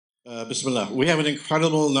Bismillah. We have an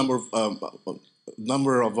incredible number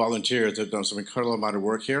of volunteers that have done some incredible amount of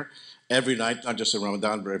work here every night, not just in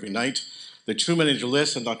Ramadan, but every night. There are too many to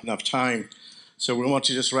list and not enough time. So we want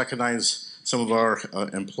to just recognize some of our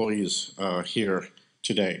employees here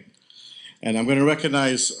today. And I'm going to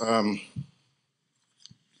recognize Brother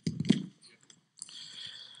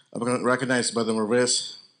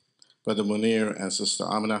Mirwies, Brother Munir, and Sister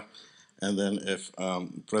Aminah. And then if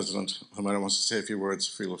President Humera wants to say a few words,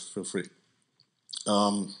 feel free.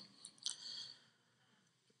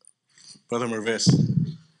 Brother Pervez.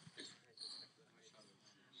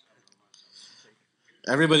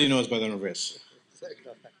 Everybody knows Brother Pervez.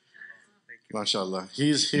 MashaAllah.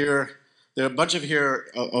 He's here. There are a bunch of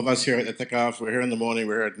us here at Takaf. We're here in the morning,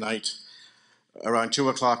 we're here at night. Around 2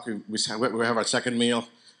 o'clock, we have our second meal,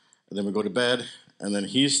 and then we go to bed, and then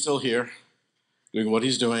he's still here doing what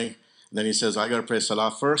he's doing. And then he says, I got to pray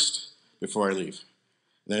Salah first before I leave.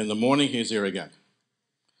 And then in the morning, he's here again.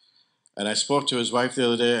 And I spoke to his wife the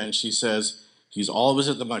other day, and she says, he's always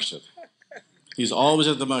at the masjid. He's always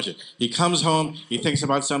at the masjid. He comes home, he thinks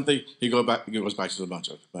about something, he goes back to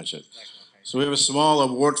the masjid. So we have a small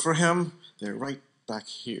award for him. They're right back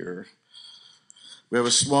here. We have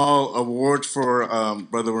a small award for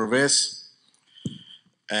Brother Pervez.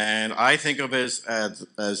 And I think of it as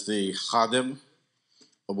the Khatam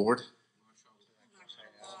award.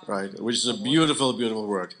 Right, which is a beautiful, beautiful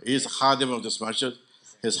word. He's the Khadim of this masjid.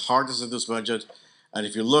 His heart is in this masjid. And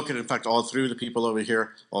if you look at, in fact, all three of the people over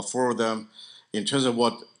here, all four of them, in terms of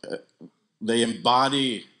what they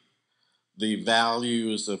embody the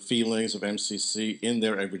values, the feelings of MCC in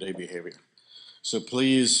their everyday behavior. So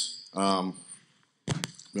please,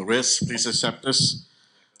 Mirwies, please accept this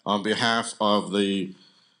on behalf of the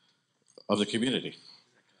community,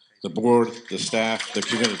 the board, the staff, the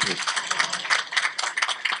community.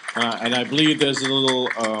 And I believe there's a little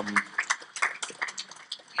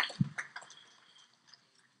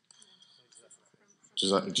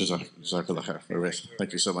Jazakallah khair, Pervez.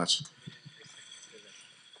 Thank you so much.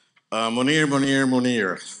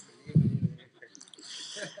 Munir.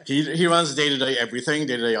 He runs day-to-day everything,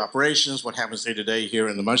 day-to-day operations, what happens day-to-day here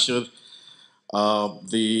in the masjid.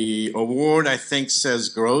 The award, I think, says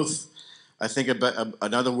growth. I think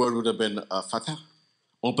another word would have been fatah,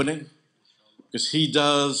 opening. Because he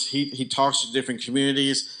talks to different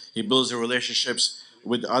communities, he builds the relationships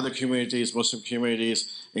with other communities, Muslim communities.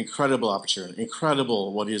 Incredible opportunity,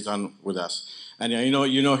 incredible what he's done with us. And you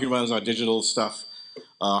know he runs our digital stuff,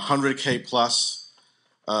 100K plus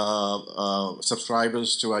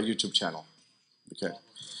subscribers to our YouTube channel. Okay.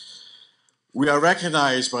 We are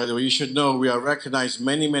recognized, by the way, you should know, we are recognized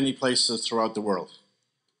many, many places throughout the world.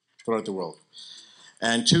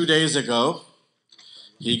 And 2 days ago,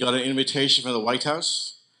 he got an invitation from the White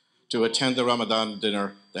House to attend the Ramadan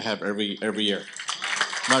dinner they have every year.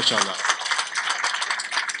 MashaAllah.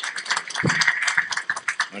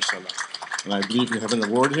 MashaAllah. And I believe you have an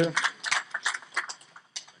award here.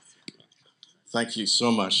 Thank you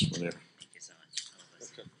so much, Munir. Thank you so much.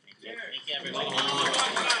 Thank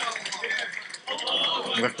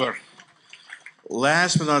you, everybody.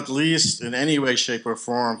 Last but not least, in any way, shape, or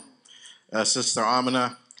form, Sister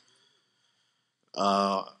Aminah.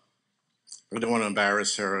 I don't want to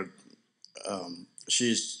embarrass her.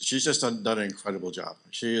 She's just done an incredible job.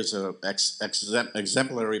 She is an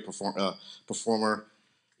exemplary performer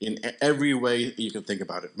in every way you can think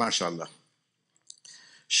about it. MashaAllah.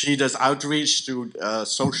 She does outreach to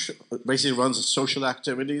basically runs social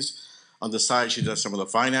activities. On the side, she does some of the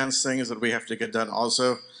finance things that we have to get done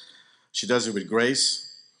also. She does it with grace.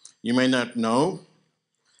 You may not know,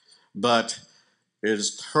 but it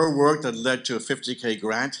is her work that led to a 50K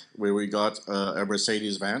grant where we got a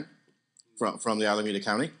Mercedes van from the Alameda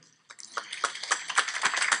County.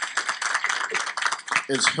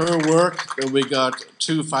 It's her work that we got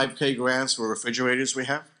 2 5K grants for refrigerators we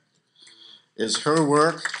have. It's her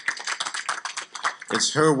work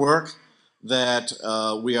that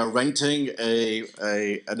we are renting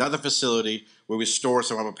another facility where we store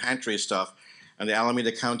some of our pantry stuff, and the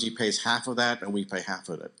Alameda County pays half of that and we pay half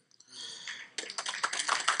of it.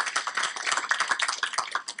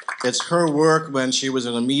 It's her work when she was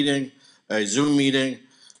in a meeting, a Zoom meeting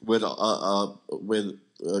with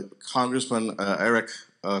Congressman Eric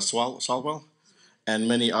Swalwell and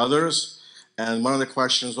many others. And one of the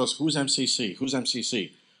questions was, who's MCC? Who's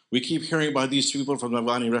MCC? We keep hearing about these people from the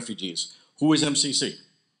Afghani refugees. Who is MCC?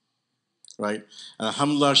 Right? And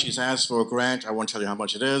alhamdulillah, she's asked for a grant. I won't tell you how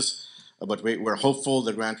much it is, but we're hopeful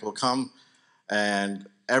the grant will come. And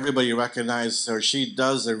everybody recognizes her. She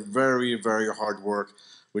does a very, very hard work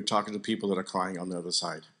with talking to people that are crying on the other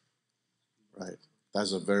side. Right?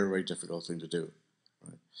 That's a very, very difficult thing to do.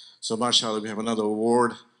 Right? So, mashallah, we have another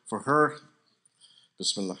award for her.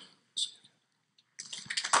 Bismillah.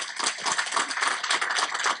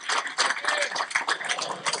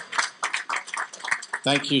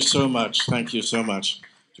 Thank you so much. Thank you so much. Do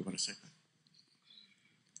you want to say that?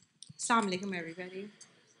 Assalamu alaikum, everybody.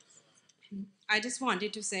 I just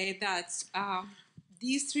wanted to say that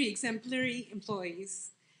these three exemplary employees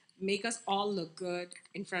make us all look good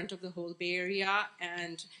in front of the whole Bay Area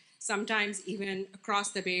and sometimes even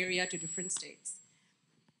across the Bay Area to different states.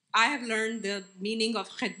 I have learned the meaning of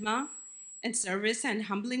khidma and service and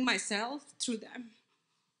humbling myself through them.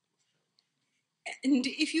 And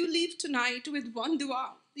if you leave tonight with one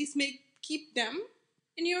dua, please keep them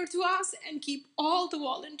in your duas and keep all the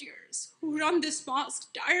volunteers who run this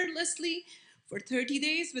mosque tirelessly for 30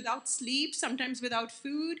 days without sleep, sometimes without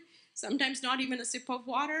food, sometimes not even a sip of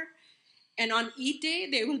water. And on Eid day,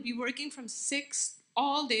 they will be working from 6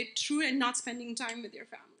 all day through and not spending time with their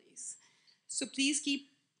families. So please keep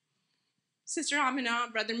Sister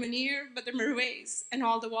Aminah, Brother Munir, Brother Mirwies, and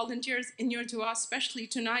all the volunteers in your dua, especially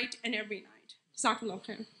tonight and every night. Jazakallah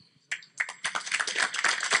khair.